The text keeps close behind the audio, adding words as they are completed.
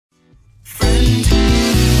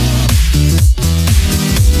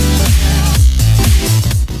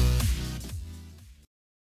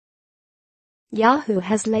Yahoo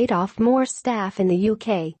has laid off more staff in the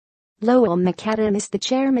UK. Lowell McAdam is the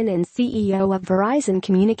chairman and CEO of Verizon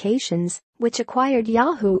Communications, which acquired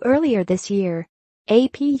Yahoo earlier this year.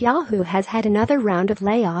 Yahoo has had another round of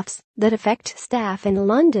layoffs that affect staff in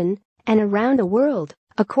London and around the world,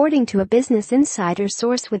 according to a Business Insider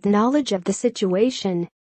source with knowledge of the situation.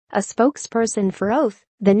 A spokesperson for Oath,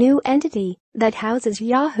 the new entity that houses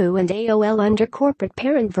Yahoo and AOL under corporate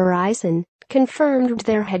parent Verizon, confirmed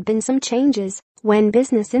there had been some changes when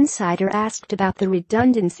Business Insider asked about the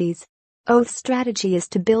redundancies. Oath's strategy is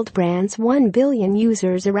to build brands 1 billion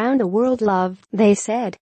users around the world love, they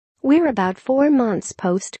said. We're about 4 months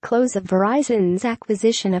post-close of Verizon's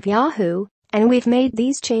acquisition of Yahoo, and we've made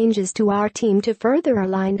these changes to our team to further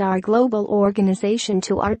align our global organization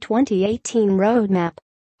to our 2018 roadmap.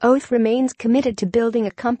 Oath remains committed to building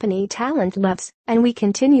a company talent loves, and we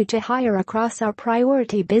continue to hire across our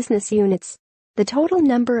priority business units. The total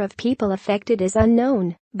number of people affected is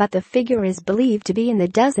unknown, but the figure is believed to be in the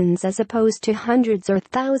dozens as opposed to hundreds or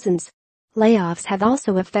thousands. Layoffs have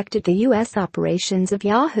also affected the U.S. operations of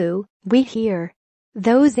Yahoo, we hear.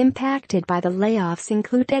 Those impacted by the layoffs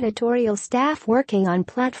include editorial staff working on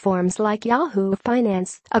platforms like Yahoo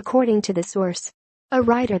Finance, according to the source. A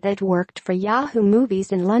writer that worked for Yahoo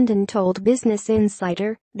Movies in London told Business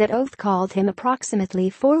Insider that Oath called him approximately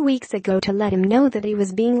 4 weeks ago to let him know that he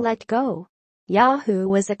was being let go. Yahoo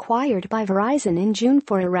was acquired by Verizon in June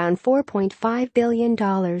for around $4.5 billion,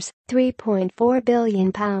 £3.4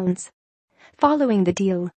 billion. Following the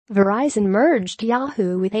deal, Verizon merged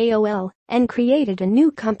Yahoo with AOL and created a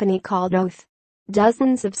new company called Oath.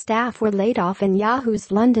 Dozens of staff were laid off in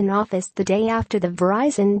Yahoo's London office the day after the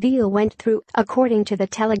Verizon deal went through, according to The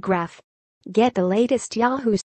Telegraph. Get the latest Yahoo